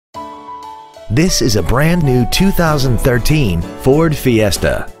This is a brand new 2013 Ford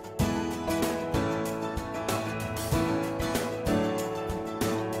Fiesta.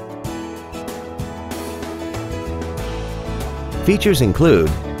 Features include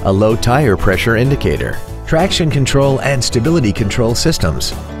a low tire pressure indicator, traction control and stability control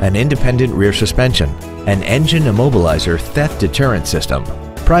systems, an independent rear suspension, an engine immobilizer theft deterrent system,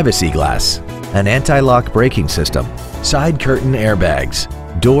 privacy glass, an anti-lock braking system, side curtain airbags,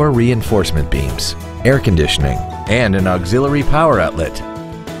 door reinforcement beams, air conditioning, and an auxiliary power outlet.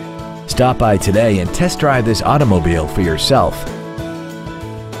 Stop by today and test drive this automobile for yourself.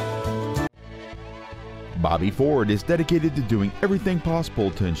 Bobby Ford is dedicated to doing everything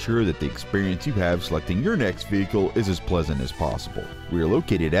possible to ensure that the experience you have selecting your next vehicle is as pleasant as possible. We are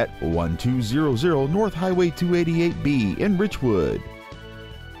located at 1200 North Highway 288B in Richwood.